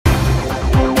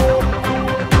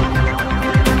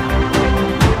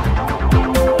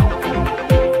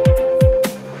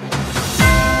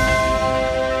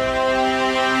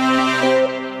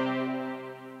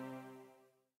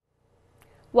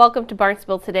Welcome to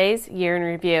Barnstable Today's Year in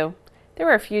Review. There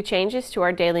were a few changes to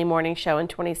our daily morning show in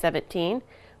 2017.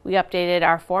 We updated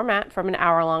our format from an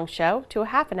hour-long show to a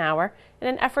half an hour in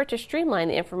an effort to streamline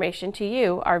the information to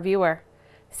you, our viewer.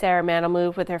 Sarah Mantle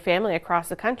moved with her family across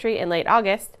the country in late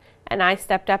August, and I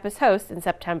stepped up as host in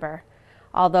September.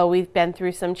 Although we've been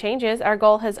through some changes, our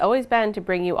goal has always been to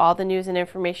bring you all the news and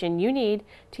information you need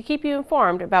to keep you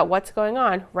informed about what's going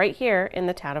on right here in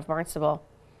the town of Barnstable.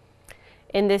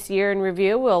 In this year in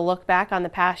review, we'll look back on the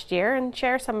past year and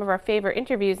share some of our favorite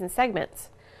interviews and segments.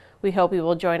 We hope you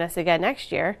will join us again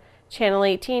next year. Channel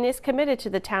 18 is committed to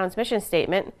the town's mission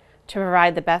statement to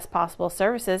provide the best possible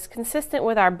services consistent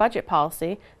with our budget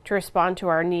policy, to respond to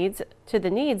the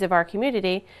needs of our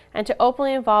community, and to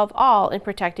openly involve all in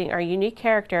protecting our unique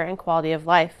character and quality of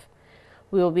life.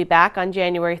 We will be back on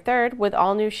January 3rd with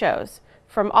all new shows.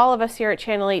 From all of us here at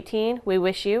Channel 18, we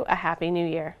wish you a Happy New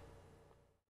Year.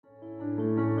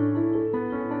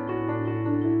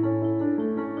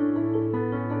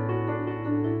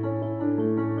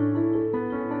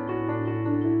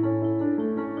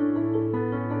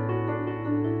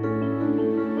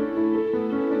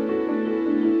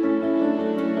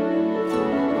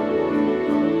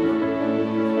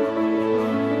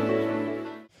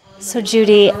 So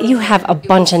Judy, you have a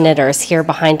bunch of knitters here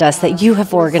behind us that you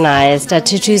have organized to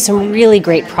do some really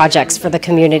great projects for the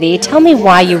community. Tell me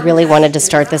why you really wanted to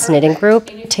start this knitting group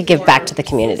to give back to the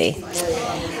community.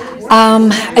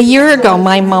 A year ago,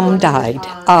 my mom died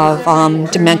of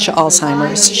dementia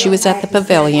Alzheimer's. She was at the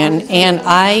pavilion, and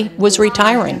I was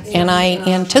retiring, and I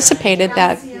anticipated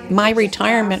that my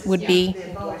retirement would be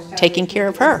taking care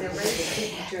of her.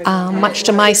 Much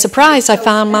to my surprise, I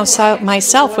found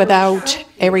myself without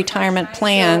a retirement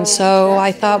plan, so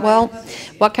I thought, well,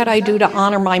 what could I do to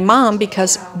honor my mom,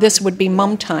 because this would be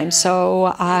mom time.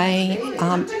 So I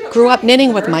grew up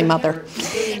knitting with my mother,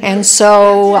 and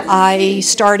so I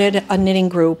started a knitting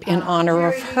group in honor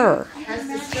of her.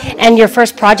 And your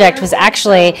first project was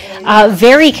actually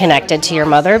very connected to your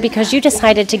mother, because you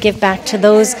decided to give back to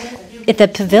those at the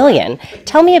pavilion.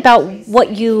 Tell me about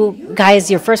what you guys,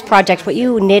 your first project, what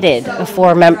you knitted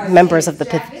for members of the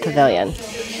pavilion.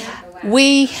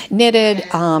 We knitted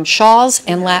shawls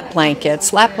and lap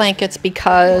blankets. Lap blankets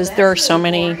because there are so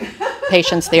many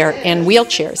patients there in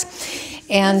wheelchairs.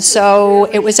 And so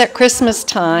it was at Christmas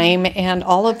time, and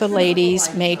all of the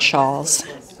ladies made shawls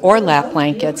or lap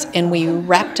blankets, and we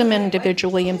wrapped them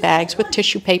individually in bags with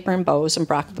tissue paper and bows and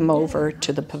brought them over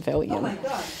to the pavilion.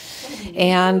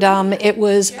 And it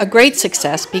was a great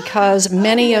success, because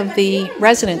many of the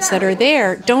residents that are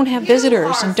there don't have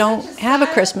visitors and don't have a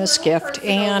Christmas gift,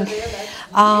 and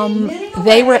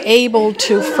they were able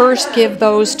to first give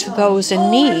those to those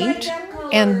in need,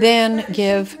 and then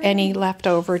give any left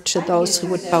over to those who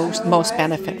would most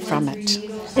benefit from it.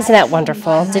 Isn't that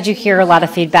wonderful? Did you hear a lot of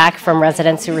feedback from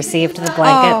residents who received the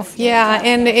blankets? Oh, yeah,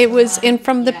 and it was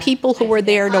from the people who were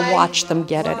there to watch them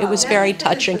get it. It was very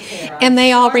touching. And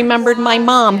they all remembered my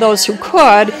mom, those who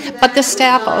could, but the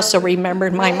staff also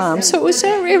remembered my mom. So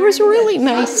it was really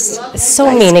nice.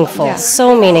 So meaningful, yeah.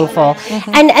 So meaningful.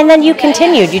 Mm-hmm. And then you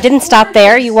continued. You didn't stop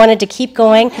there. You wanted to keep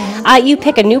going. Mm-hmm. You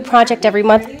pick a new project every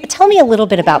month. Tell me a little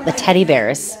bit about the teddy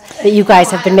bears that you guys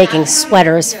have been making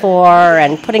sweaters for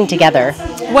and putting together.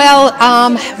 Well,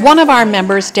 one of our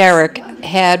members, Derek,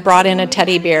 had brought in a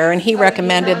teddy bear, and he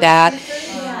recommended that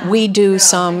we do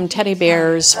some teddy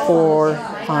bears for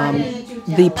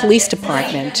the police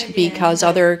department, because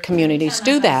other communities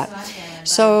do that.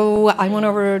 So I went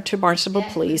over to Barnstable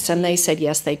Police, and they said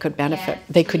yes, they could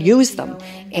use them.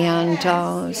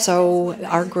 And so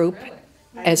our group,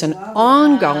 as an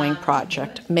ongoing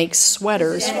project, makes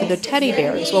sweaters for the teddy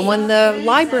bears. Well, when the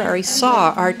library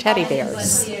saw our teddy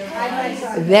bears,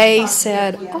 they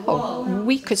said, oh,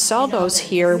 we could sell those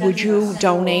here. Would you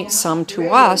donate some to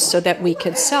us so that we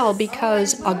could sell?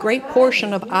 Because a great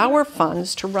portion of our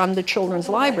funds to run the children's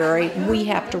library, we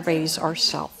have to raise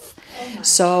ourselves.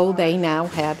 So they now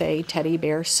have a teddy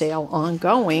bear sale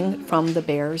ongoing from the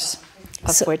bears,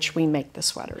 of which we make the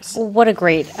sweaters. What a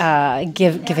great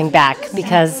giving back,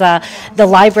 because the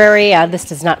library, this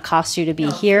does not cost you to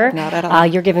be here. Not at all.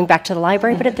 You're giving back to the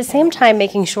library, but at the same time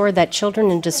making sure that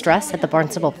children in distress at the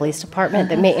Barnstable Police Department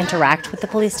that may interact with the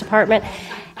police department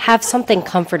have something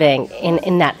comforting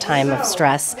in that time of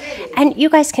stress. And you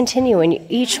guys continue, and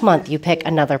each month you pick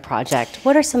another project.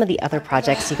 What are some of the other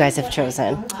projects you guys have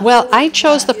chosen? Well, I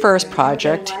chose the first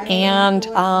project, and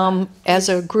as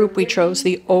a group we chose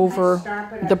the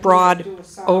broad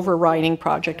overriding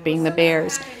project, being the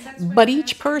bears. But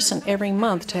each person every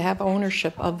month to have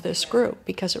ownership of this group,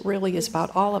 because it really is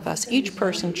about all of us. Each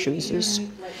person chooses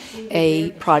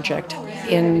a project.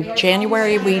 In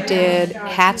January we did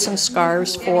hats and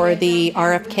scarves for the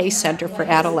RFK Center for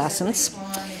Adolescents.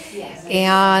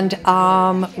 And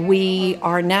we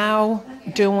are now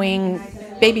doing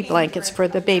baby blankets for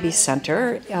the baby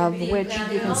center, of which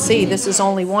you can see this is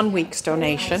only 1 week's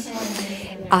donation.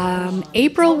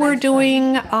 April, we're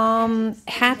doing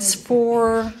hats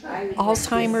for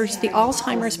Alzheimer's. The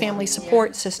Alzheimer's Family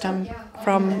Support System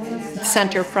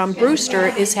Center from Brewster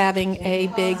is having a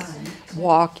big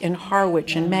walk in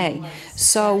Harwich in May.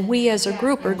 So we as a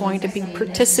group are going to be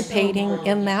participating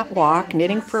in that walk,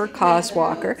 Knitting for a Cause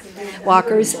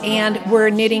walkers, and we're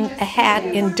knitting a hat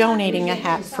and donating a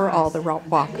hat for all the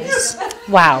walkers.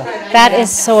 Wow, that is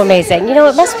so amazing. You know,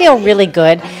 it must feel really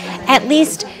good, at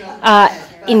least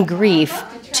in grief,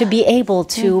 to be able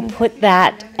to put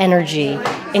that energy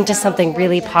into something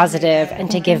really positive and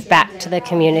to give back to the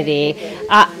community.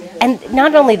 And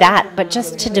not only that, but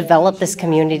just to develop this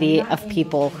community of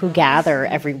people who gather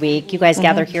every week. You guys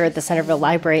gather here at the Centerville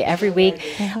Library every week.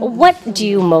 What do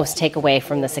you most take away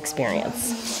from this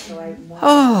experience?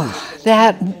 Oh,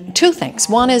 two things.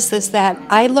 One is that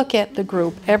I look at the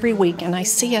group every week and I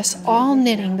see us all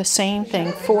knitting the same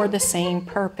thing for the same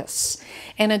purpose.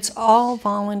 And it's all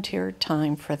volunteer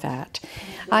time for that.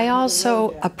 I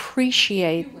also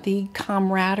appreciate the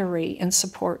camaraderie and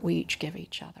support we each give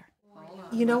each other.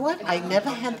 You know what? I never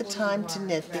had the time to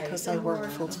knit because I worked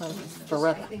full-time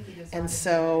forever. And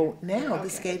so now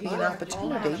this gave me an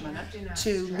opportunity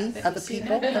to meet other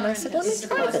people. And I said, let me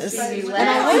try this. And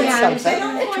I learned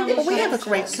something. But we have a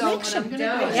great connection.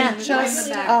 Yeah.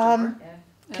 Just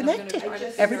connected.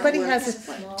 Everybody has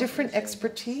a different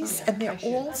expertise, and they're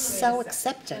all so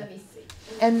accepting.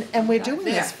 And we're doing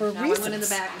this for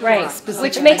reasons. Right,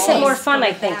 which makes it more fun,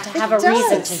 I think, to have a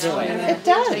reason to do it. It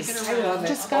does.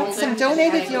 Just got some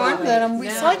donated yarn that I'm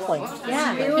recycling.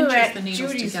 Yeah, we were at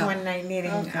Judy's one night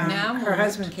knitting. Her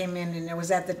husband came in, and it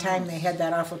was at the time they had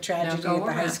that awful tragedy at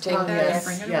the high school there,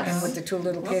 and with the two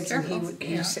little kids,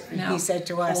 and he said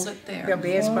to us, Bill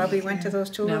Beers probably went to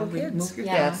those two little kids.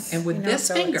 Yes. And with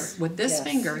this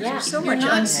finger, there's so much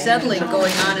unsettling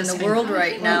going on in the world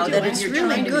right now that it's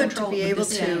really good to be able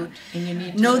to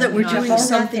know that we're doing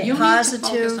something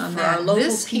positive for our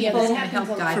local people,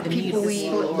 for people we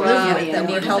live with, that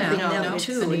we're helping them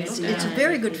too. It's a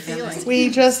very good feeling. We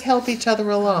just help each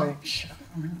other along.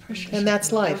 And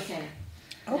that's life.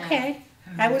 Okay,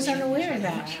 I was unaware of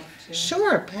that.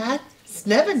 Sure, Pat's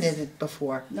never knitted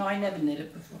before. No, I never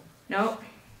knitted before. No.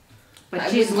 But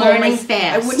she's learning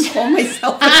fast. I wouldn't call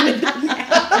myself a knitted.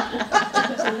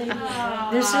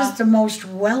 This is the most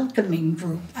welcoming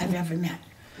group I've ever met.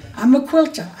 I'm a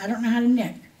quilter. I don't know how to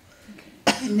knit.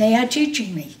 And they are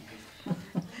teaching me.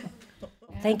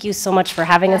 Thank you so much for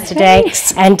having us today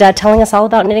and telling us all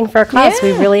about Knitting for a Cause.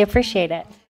 We really appreciate it.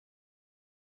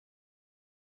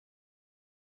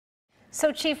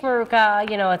 So Chief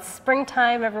Maruka, you know, it's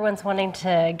springtime, everyone's wanting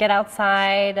to get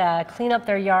outside, clean up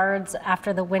their yards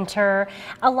after the winter.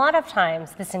 A lot of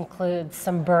times this includes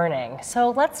some burning.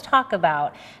 So let's talk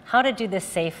about how to do this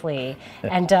safely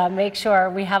and make sure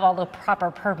we have all the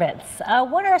proper permits.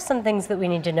 What are some things that we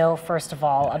need to know, first of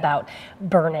all, about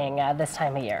burning this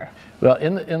time of year? Well,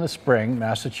 in the spring,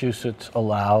 Massachusetts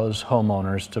allows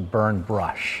homeowners to burn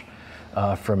brush.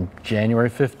 From January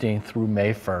 15th through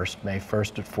May 1st. May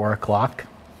 1st at 4 o'clock,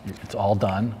 it's all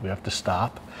done. We have to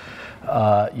stop.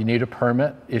 You need a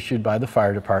permit issued by the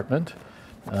fire department.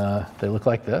 They look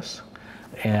like this.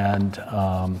 And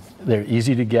they're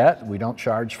easy to get. We don't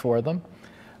charge for them.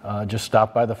 Just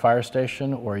stop by the fire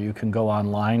station, or you can go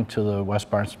online to the West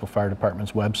Barnstable Fire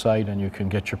Department's website and you can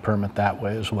get your permit that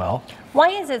way as well. Why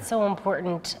is it so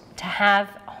important to have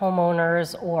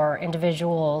homeowners or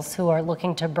individuals who are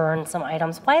looking to burn some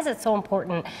items? Why is it so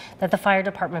important that the fire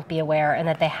department be aware and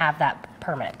that they have that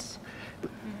permit?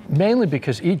 Mainly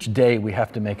because each day we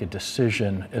have to make a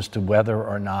decision as to whether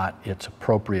or not it's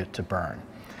appropriate to burn.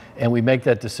 And we make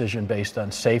that decision based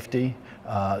on safety,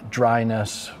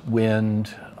 dryness,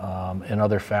 wind, and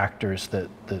other factors that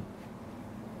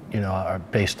you know, are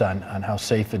based on how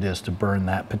safe it is to burn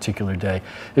that particular day,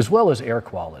 as well as air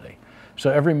quality. So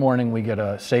every morning we get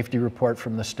a safety report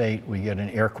from the state, we get an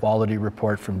air quality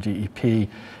report from DEP,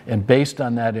 and based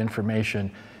on that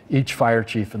information, each fire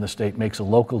chief in the state makes a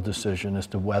local decision as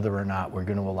to whether or not we're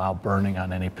going to allow burning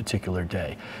on any particular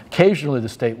day. Occasionally the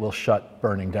state will shut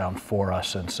burning down for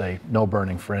us and say no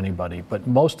burning for anybody, but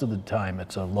most of the time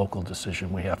it's a local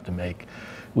decision we have to make.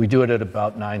 We do it at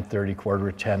about 9:30,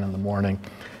 9:45 in the morning,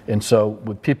 and so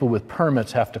people with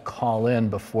permits have to call in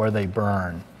before they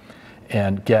burn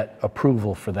and get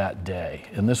approval for that day.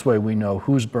 And this way we know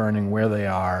who's burning, where they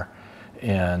are,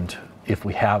 and if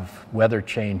we have weather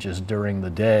changes during the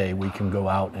day, we can go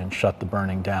out and shut the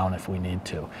burning down if we need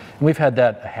to. And we've had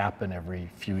that happen every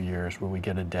few years where we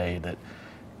get a day that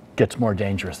gets more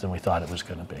dangerous than we thought it was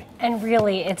going to be. And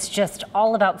really, it's just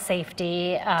all about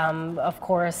safety. Of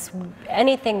course,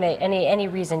 anything that any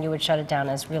reason you would shut it down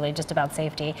is really just about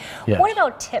safety. Yes. What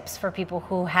about tips for people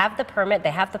who have the permit?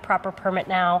 They have the proper permit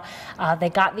now. They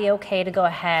got the okay to go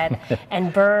ahead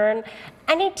and burn.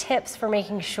 Any tips for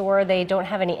making sure they don't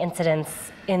have any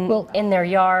incidents in their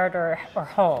yard or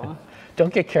home?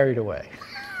 Don't get carried away.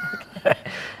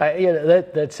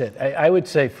 That's it. I would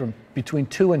say from between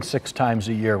 2 and 6 times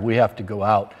a year, we have to go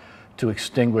out to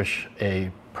extinguish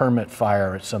a permit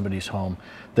fire at somebody's home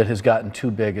that has gotten too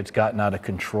big, it's gotten out of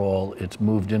control, it's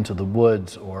moved into the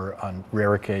woods, or on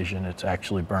rare occasion, it's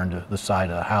actually burned to the side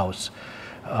of the house.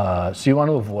 So you want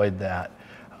to avoid that.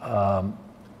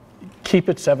 Keep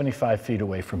it 75 feet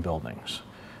away from buildings.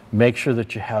 Make sure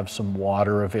that you have some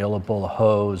water available, a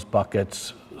hose,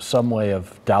 buckets, some way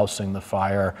of dousing the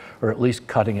fire, or at least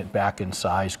cutting it back in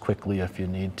size quickly if you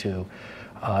need to.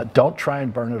 Don't try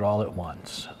and burn it all at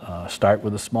once. Start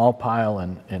with a small pile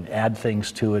and add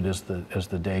things to it as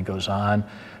the day goes on.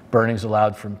 Burning's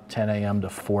allowed from 10 a.m. to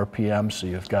 4 p.m., so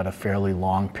you've got a fairly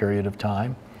long period of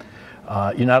time.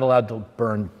 You're not allowed to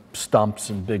burn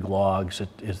stumps and big logs.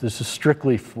 This is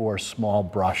strictly for small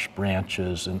brush,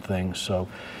 branches, and things. So,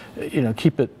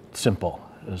 keep it simple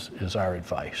is our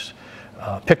advice.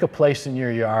 Pick a place in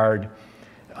your yard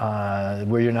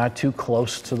where you're not too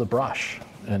close to the brush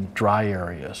and dry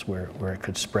areas where it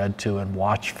could spread to, and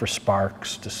watch for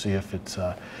sparks to see if it's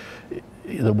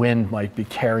the wind might be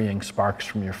carrying sparks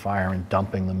from your fire and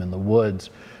dumping them in the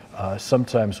woods.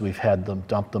 Sometimes we've had them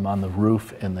dump them on the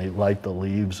roof and they light the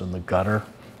leaves in the gutter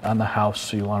on the house,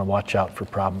 so you want to watch out for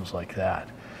problems like that.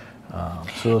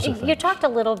 So those are things. You talked a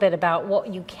little bit about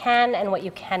what you can and what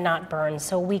you cannot burn.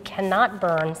 So we cannot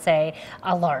burn, say,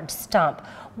 a large stump.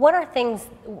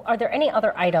 Are there any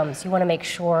other items you want to make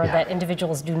sure that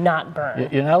individuals do not burn?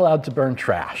 You're not allowed to burn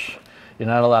trash. You're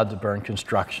not allowed to burn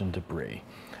construction debris.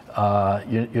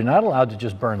 You're not allowed to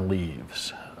just burn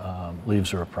leaves.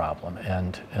 Leaves are a problem,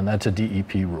 and that's a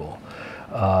DEP rule.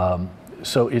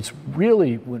 So it's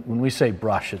really, when we say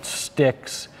brush, it's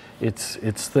sticks,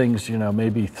 it's things,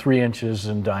 maybe 3 inches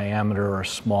in diameter or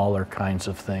smaller kinds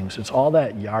of things. It's all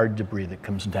that yard debris that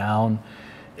comes down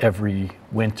every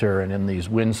winter, and in these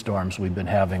windstorms we've been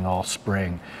having all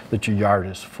spring, that your yard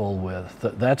is full with.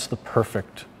 That's the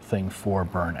perfect thing for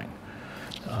burning.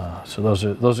 So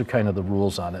those are kind of the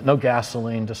rules on it. No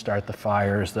gasoline to start the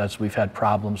fires. We've had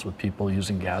problems with people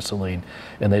using gasoline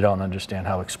and they don't understand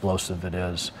how explosive it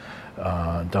is.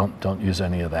 Don't use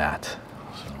any of that.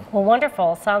 Well,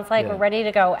 wonderful. Sounds like we're ready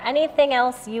to go. Anything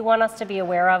else you want us to be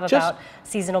aware of about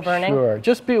seasonal burning? Sure.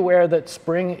 Just be aware that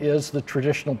spring is the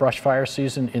traditional brush fire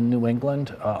season in New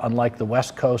England. Unlike the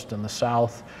West Coast and the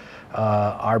South,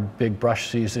 our big brush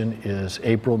season is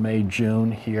April, May,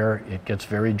 June here. It gets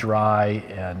very dry,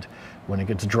 and when it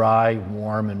gets dry,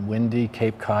 warm, and windy,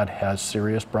 Cape Cod has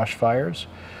serious brush fires.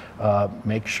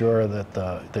 Make sure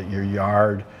that your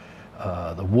yard,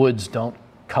 the woods don't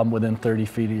come within 30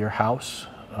 feet of your house.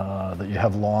 That you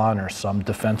have lawn or some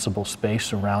defensible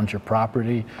space around your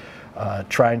property.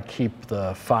 Try and keep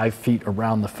the 5 feet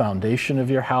around the foundation of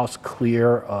your house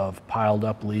clear of piled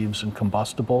up leaves and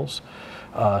combustibles,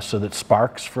 so that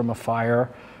sparks from a fire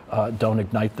don't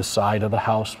ignite the side of the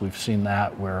house. We've seen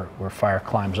that where fire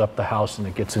climbs up the house and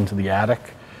it gets into the attic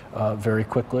very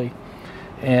quickly.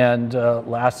 And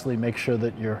lastly, make sure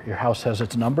that your house has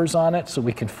its numbers on it so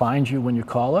we can find you when you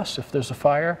call us if there's a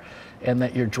fire, and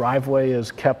that your driveway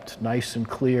is kept nice and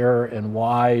clear and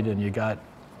wide, and you got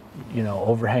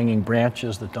overhanging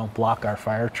branches that don't block our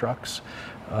fire trucks.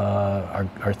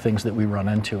 Are things that we run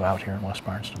into out here in West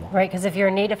Barnstable. Right, because if you're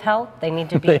in need of help, they need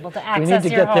to be able to access your home. We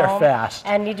need to get there fast.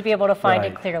 And need to be able to find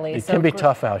it clearly. It can be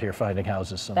tough out here finding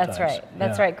houses sometimes. That's right.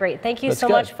 That's right. Great. Thank you so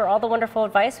much for all the wonderful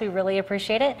advice. We really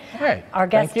appreciate it. All right. Our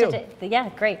guest Thank you.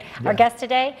 today, great. Yeah. Our guest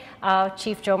today,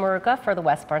 Chief Joe Maruca for the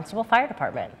West Barnstable Fire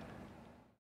Department.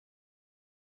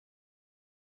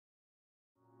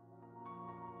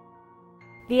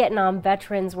 Vietnam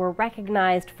veterans were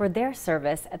recognized for their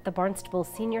service at the Barnstable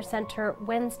Senior Center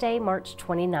Wednesday, March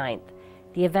 29th.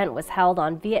 The event was held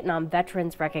on Vietnam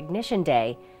Veterans Recognition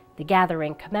Day. The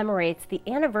gathering commemorates the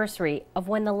anniversary of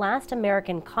when the last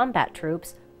American combat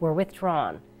troops were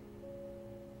withdrawn.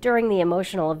 During the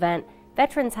emotional event,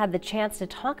 veterans had the chance to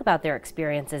talk about their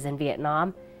experiences in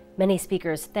Vietnam. Many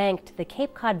speakers thanked the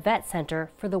Cape Cod Vet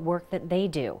Center for the work that they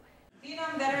do.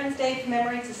 Vietnam Veterans Day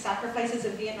commemorates the sacrifices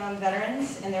of Vietnam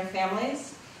veterans and their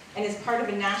families and is part of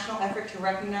a national effort to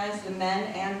recognize the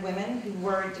men and women who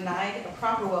were denied a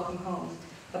proper welcome home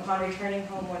upon returning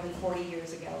home more than 40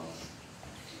 years ago.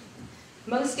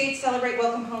 Most states celebrate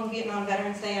Welcome Home Vietnam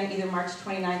Veterans Day on either March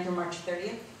 29th or March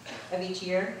 30th of each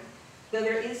year. Though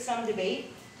there is some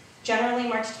debate, generally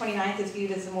March 29th is viewed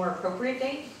as the more appropriate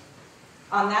date.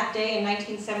 On that day in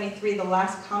 1973, the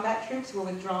last combat troops were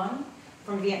withdrawn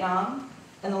from Vietnam,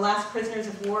 and the last prisoners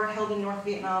of war held in North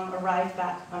Vietnam arrived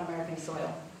back on American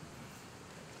soil.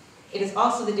 It is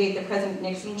also the date that President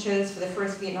Nixon chose for the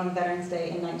first Vietnam Veterans Day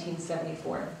in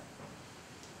 1974.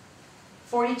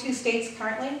 42 states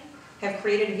currently have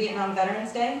created Vietnam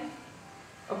Veterans Day.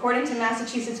 According to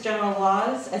Massachusetts general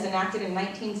laws, as enacted in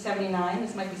 1979,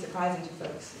 this might be surprising to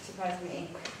folks, it surprised me.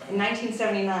 In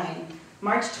 1979,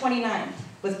 March 29th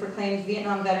was proclaimed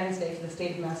Vietnam Veterans Day for the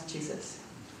state of Massachusetts.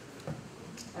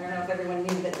 I don't know if everyone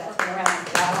knew that that's been around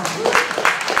for that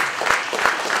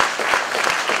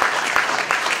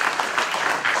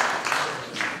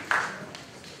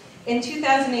long. In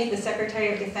 2008, the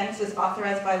Secretary of Defense was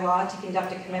authorized by law to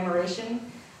conduct a commemoration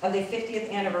of the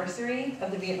 50th anniversary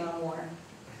of the Vietnam War.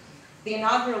 The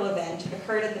inaugural event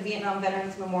occurred at the Vietnam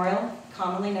Veterans Memorial,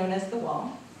 commonly known as the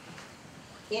Wall,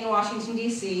 in Washington,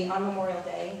 D.C. on Memorial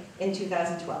Day in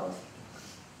 2012.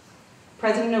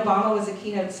 President Obama was a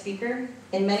keynote speaker,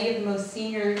 and many of the most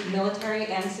senior military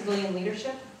and civilian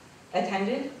leadership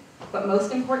attended, but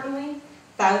most importantly,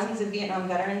 thousands of Vietnam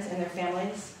veterans and their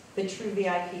families, the true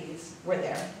VIPs, were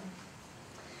there.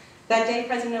 That day,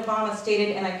 President Obama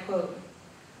stated, and I quote,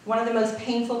 "One of the most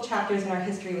painful chapters in our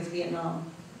history was Vietnam,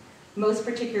 most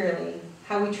particularly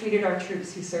how we treated our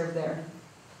troops who served there.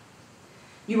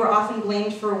 You were often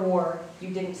blamed for a war you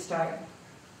didn't start,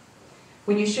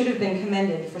 when you should have been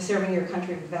commended for serving your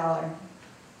country with valor.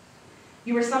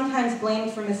 You were sometimes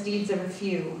blamed for misdeeds of a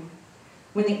few,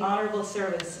 when the honorable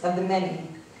service of the many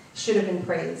should have been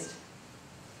praised.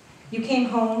 You came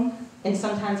home and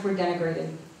sometimes were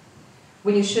denigrated,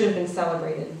 when you should have been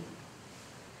celebrated.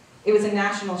 It was a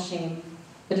national shame,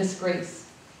 a disgrace,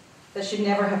 that should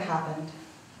never have happened.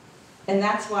 And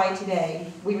that's why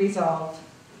today we resolved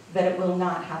that it will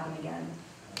not happen again."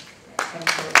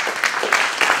 Thank you.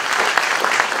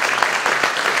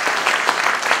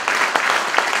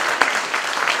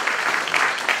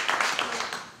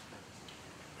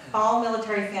 All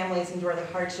military families endure the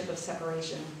hardship of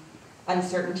separation,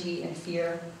 uncertainty, and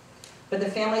fear. But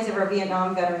the families of our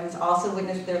Vietnam veterans also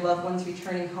witnessed their loved ones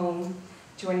returning home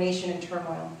to a nation in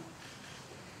turmoil.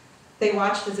 They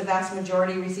watched as a vast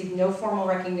majority received no formal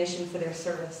recognition for their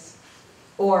service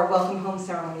or welcome home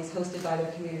ceremonies hosted by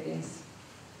their communities.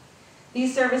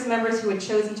 These service members who had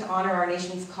chosen to honor our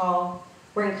nation's call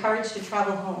were encouraged to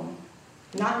travel home,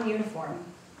 not in uniform,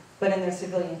 but in their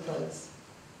civilian clothes.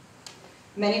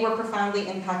 Many were profoundly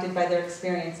impacted by their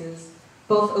experiences,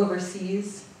 both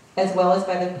overseas as well as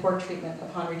by the poor treatment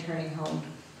upon returning home.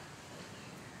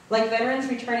 Like veterans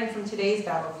returning from today's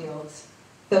battlefields,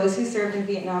 those who served in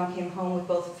Vietnam came home with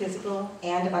both physical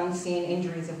and unseen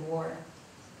injuries of war.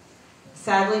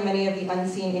 Sadly, many of the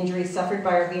unseen injuries suffered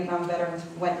by our Vietnam veterans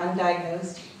went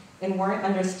undiagnosed and weren't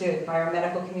understood by our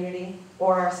medical community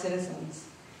or our citizens,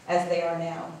 as they are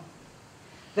now.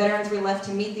 Veterans were left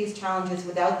to meet these challenges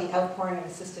without the outpouring of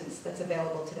assistance that's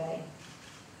available today.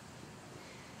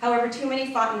 However, too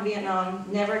many fought in Vietnam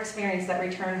never experienced that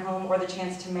return home or the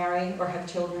chance to marry or have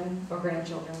children or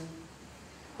grandchildren.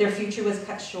 Their future was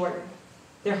cut short,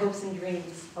 their hopes and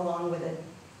dreams along with it.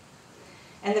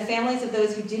 And the families of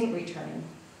those who didn't return,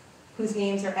 whose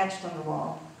names are etched on the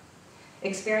wall,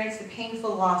 experienced the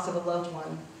painful loss of a loved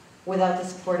one without the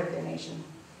support of their nation.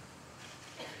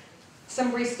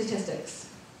 Some brief statistics.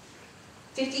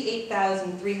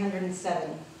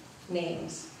 58,307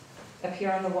 names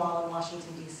appear on the wall in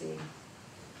Washington, D.C.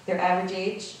 Their average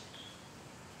age,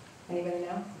 anybody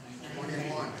know?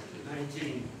 21.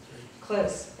 19.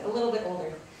 Close, a little bit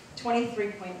older,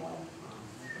 23.1.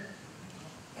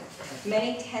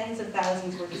 Many tens of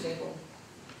thousands were disabled.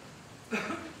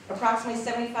 Approximately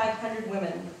 7,500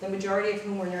 women, the majority of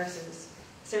whom were nurses,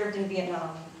 served in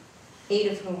Vietnam,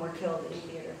 8 of whom were killed in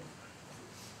theater.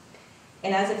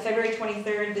 And as of February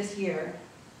 23rd this year,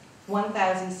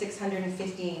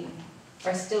 1,615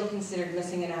 are still considered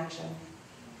missing in action,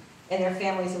 and their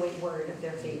families await word of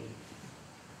their fate.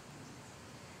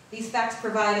 These facts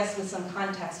provide us with some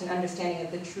context and understanding of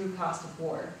the true cost of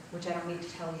war, which I don't need to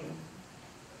tell you.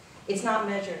 It's not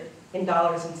measured in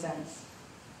dollars and cents,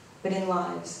 but in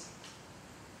lives.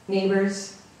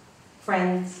 Neighbors,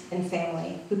 friends, and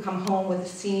family who come home with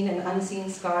seen and unseen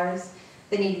scars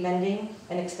that need mending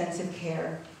and extensive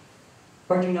care.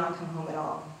 or do not come home at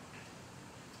all.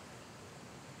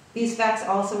 These facts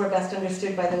also were best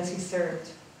understood by those who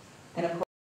served, and of course,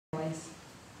 families.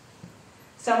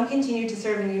 Some continued to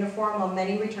serve in uniform while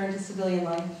many returned to civilian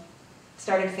life,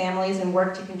 started families, and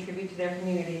worked to contribute to their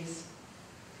communities.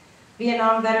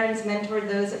 Vietnam veterans mentored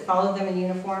those that followed them in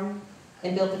uniform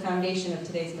and built the foundation of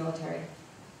today's military.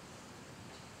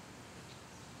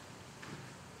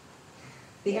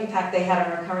 The impact they had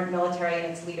on our current military and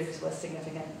its leaders was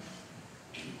significant.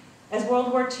 As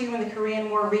World War II and the Korean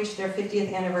War reached their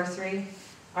 50th anniversary,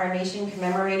 our nation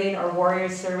commemorated our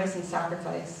warriors' service and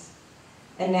sacrifice.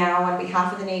 And now, on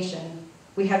behalf of the nation,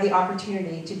 we have the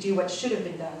opportunity to do what should have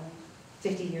been done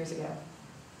 50 years ago.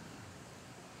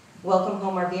 Welcome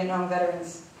home our Vietnam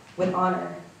veterans with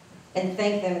honor and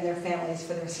thank them and their families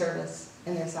for their service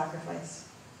and their sacrifice.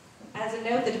 As a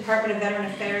note, the Department of Veteran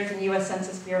Affairs and U.S.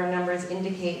 Census Bureau numbers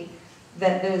indicate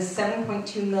that those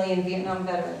 7.2 million Vietnam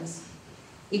veterans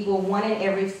equal 1 in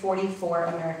every 44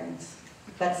 Americans.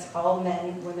 That's all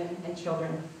men, women, and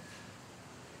children.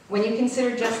 When you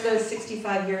consider just those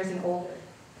 65 years and older,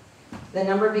 the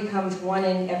number becomes 1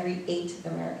 in every 8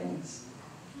 Americans.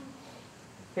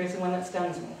 Here's the one that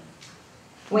stuns me.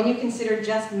 When you consider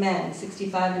just men,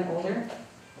 65 and older,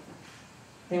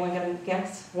 anyone got a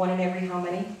guess? 1 in every how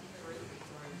many?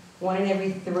 1 in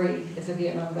every 3 is a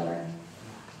Vietnam veteran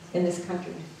in this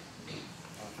country.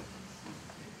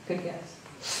 Good guess.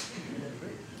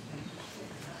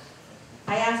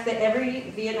 I ask that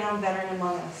every Vietnam veteran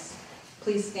among us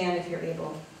please stand if you're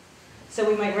able, so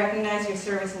we might recognize your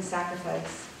service and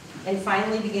sacrifice, and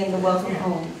finally begin the welcome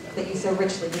home that you so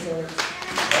richly deserve.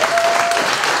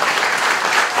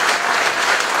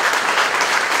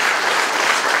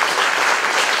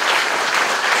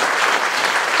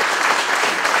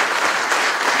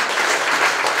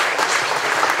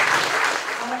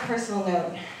 On a personal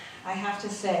note, I have to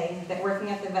say that working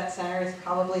at the Vet Center is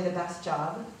probably the best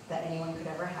job that anyone could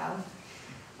ever have.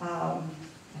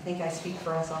 I think I speak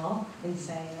for us all in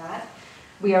saying that.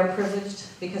 We are privileged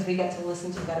because we get to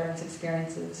listen to veterans'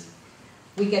 experiences.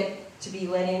 We get to be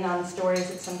let in on stories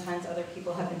that sometimes other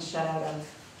people have been shut out of.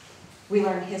 We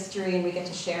learn history and we get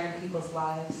to share in people's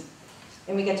lives.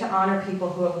 And we get to honor people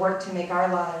who have worked to make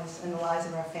our lives and the lives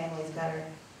of our families better.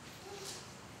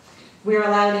 We are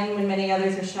allowed in when many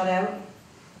others are shut out,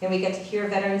 and we get to hear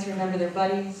veterans remember their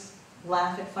buddies,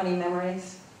 laugh at funny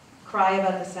memories, cry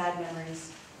about the sad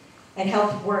memories, and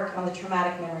help work on the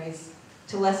traumatic memories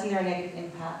to lessen their negative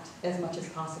impact as much as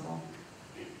possible.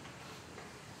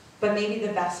 But maybe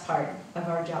the best part of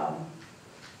our job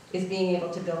is being able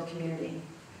to build community.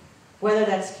 Whether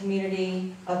that's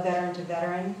community of veteran to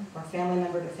veteran, or family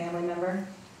member to family member,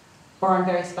 or on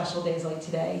very special days like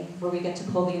today, where we get to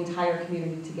pull the entire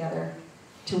community together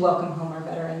to welcome home our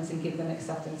veterans and give them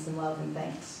acceptance and love and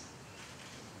thanks.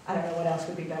 I don't know what else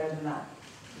would be better than that.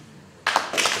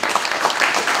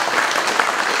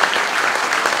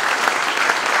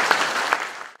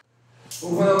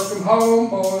 Welcome home,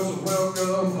 boys,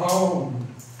 welcome home.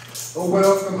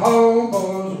 Welcome home,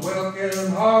 boys,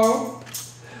 welcome home.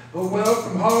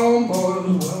 Welcome home,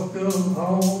 boys, welcome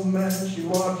home. As she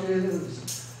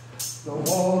watches the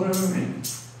water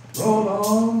roll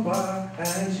on by,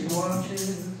 and she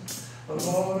watches the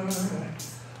water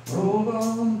roll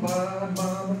on by.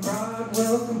 Mama cried,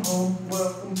 welcome home,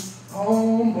 boys,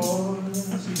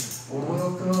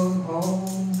 welcome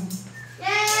home.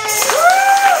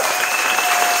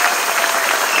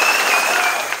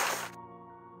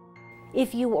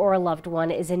 If you or a loved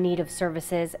one is in need of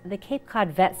services, the Cape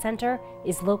Cod Vet Center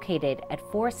is located at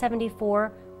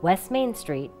 474 West Main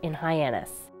Street in Hyannis.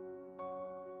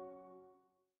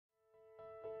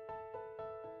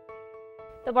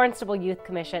 The Barnstable Youth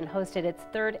Commission hosted its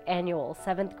 3rd annual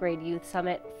 7th grade Youth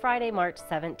Summit Friday, March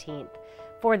 17th.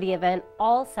 For the event,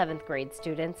 all 7th grade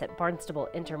students at Barnstable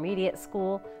Intermediate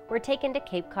School were taken to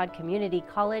Cape Cod Community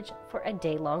College for a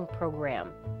day-long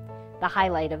program. The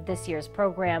highlight of this year's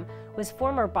program was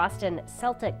former Boston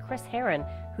Celtic Chris Herron,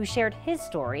 who shared his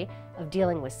story of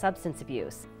dealing with substance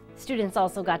abuse. Students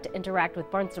also got to interact with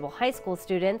Barnstable High School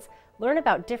students, learn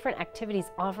about different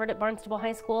activities offered at Barnstable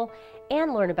High School,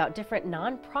 and learn about different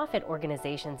nonprofit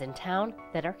organizations in town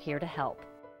that are here to help.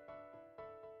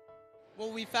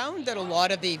 Well, we found that a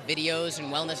lot of the videos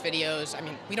and wellness videos,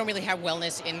 we don't really have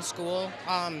wellness in school,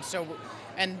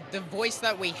 and the voice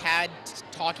that we had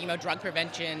talking about drug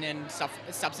prevention and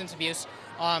substance abuse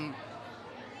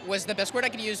was the best word I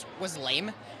could use was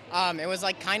lame. It was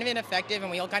like kind of ineffective,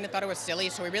 and we all kind of thought it was silly,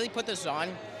 so we really put this on.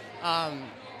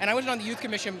 And I wasn't on the youth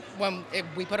commission when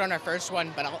we put on our first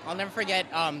one, but I'll never forget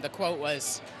the quote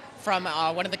was from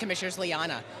one of the commissioners,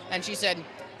 Liana, and she said,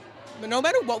 no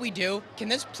matter what we do, can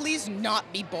this please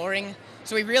not be boring?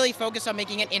 So we really focus on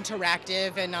making it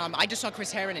interactive, and I just saw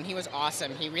Chris Heron, and he was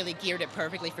awesome. He really geared it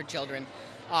perfectly for children.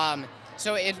 We're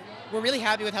really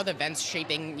happy with how the event's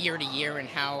shaping year to year, and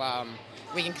how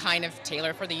we can kind of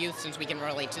tailor for the youth, since we can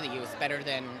relate to the youth better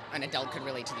than an adult could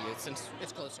relate to the youth, since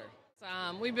it's closer.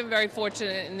 We've been very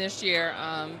fortunate in this year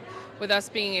with us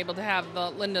being able to have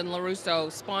the Lyndon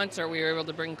LaRusso sponsor. We were able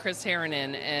to bring Chris Heron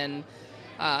in, and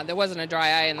there wasn't a dry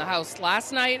eye in the house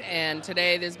last night, and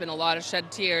today there's been a lot of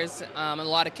shed tears and a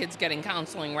lot of kids getting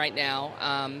counseling right now.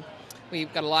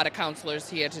 We've got a lot of counselors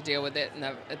here to deal with it, and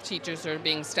the teachers are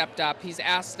being stepped up. He's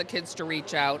asked the kids to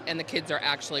reach out, and the kids are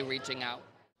actually reaching out.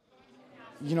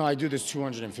 You know, I do this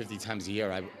 250 times a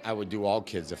year. I would do all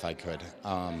kids if I could.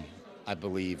 I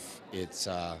believe it's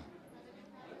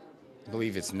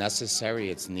necessary,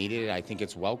 it's needed, I think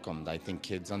it's welcomed. I think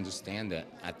kids understand it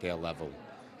at their level.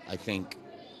 I think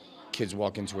kids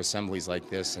walk into assemblies like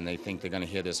this and they think they're going to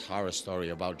hear this horror story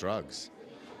about drugs.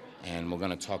 And we're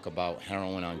going to talk about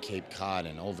heroin on Cape Cod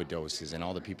and overdoses and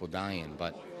all the people dying.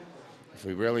 But if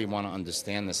we really want to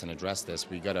understand this and address this,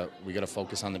 we gotta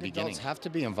focus on the beginning. Adults have to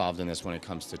be involved in this when it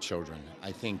comes to children.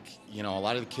 I think, you know, a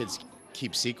lot of the kids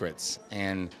keep secrets,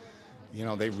 and you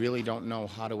know, they really don't know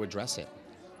how to address it.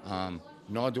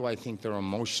 Nor do I think they're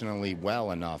emotionally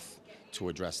well enough to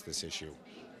address this issue.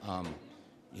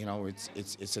 You know,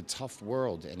 it's a tough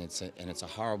world, and it's a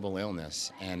horrible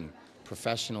illness, and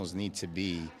professionals need to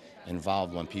be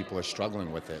involved when people are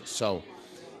struggling with it. So,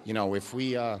 you know, if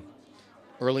we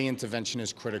early intervention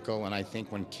is critical, and I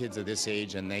think when kids are this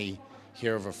age and they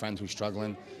hear of a friend who's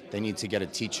struggling, they need to get a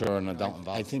teacher or an adult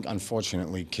involved. I think,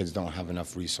 unfortunately, kids don't have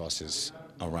enough resources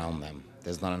around them.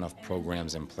 There's not enough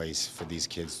programs in place for these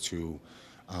kids to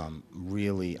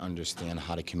really understand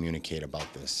how to communicate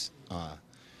about this.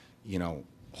 You know,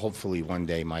 hopefully one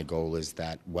day my goal is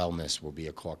that wellness will be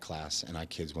a core class, and our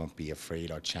kids won't be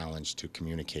afraid or challenged to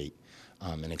communicate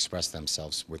and express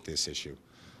themselves with this issue.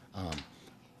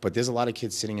 But there's a lot of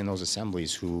kids sitting in those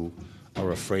assemblies who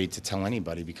are afraid to tell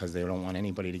anybody because they don't want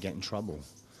anybody to get in trouble.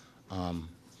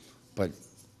 But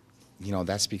you know,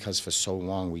 that's because for so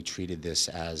long we treated this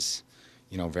as,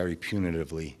 you know, very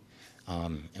punitively,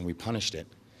 and we punished it,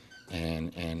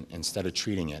 and instead of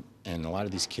treating it. And a lot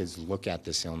of these kids look at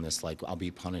this illness like, I'll be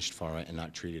punished for it and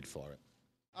not treated for it.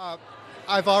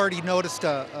 I've already noticed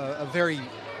a very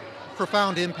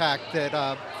profound impact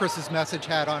that Chris's message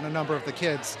had on a number of the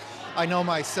kids. I know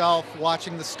myself,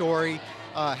 watching the story,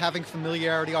 having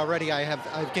familiarity already,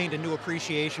 I've gained a new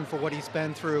appreciation for what he's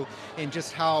been through, and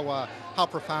just how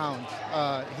profound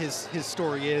his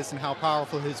story is, and how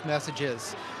powerful his message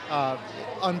is.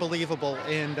 Unbelievable,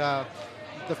 and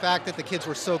the fact that the kids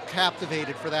were so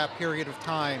captivated for that period of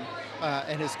time,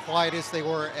 and as quiet as they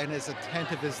were and as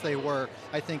attentive as they were,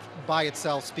 I think by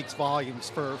itself speaks volumes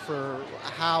for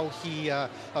how he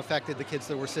affected the kids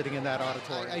that were sitting in that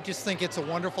auditorium. I just think it's a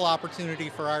wonderful opportunity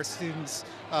for our students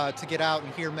to get out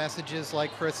and hear messages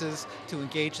like Chris's, to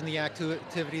engage in the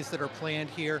activities that are planned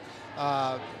here,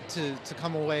 to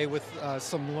come away with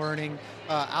some learning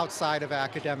outside of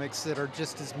academics that are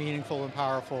just as meaningful and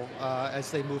powerful as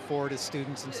they move forward as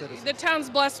students and citizens. The town's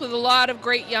blessed with a lot of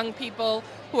great young people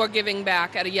who are giving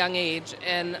back at a young age,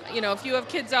 and you know, if you have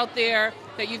kids out there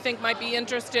that you think might be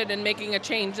interested in making a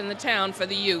change in the town for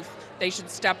the youth, they should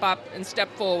step up and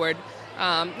step forward.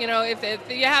 You know, if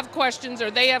you have questions, or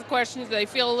they have questions, they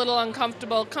feel a little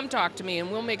uncomfortable, come talk to me,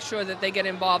 and we'll make sure that they get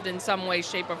involved in some way,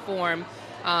 shape, or form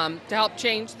to help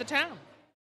change the town.